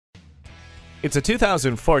It's a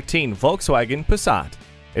 2014 Volkswagen Passat.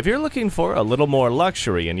 If you're looking for a little more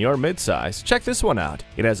luxury in your midsize, check this one out.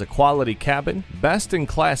 It has a quality cabin,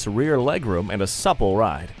 best-in-class rear legroom, and a supple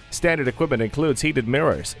ride. Standard equipment includes heated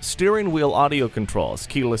mirrors, steering wheel audio controls,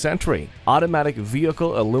 keyless entry, automatic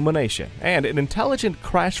vehicle illumination, and an intelligent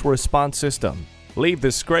crash response system. Leave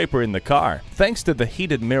the scraper in the car thanks to the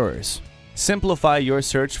heated mirrors. Simplify your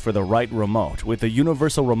search for the right remote with the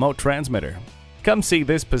universal remote transmitter. Come see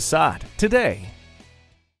this Passat today.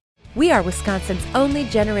 We are Wisconsin's only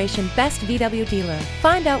generation best VW dealer.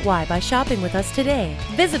 Find out why by shopping with us today.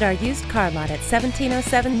 Visit our used car lot at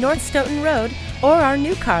 1707 North Stoughton Road or our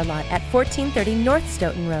new car lot at 1430 North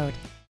Stoughton Road.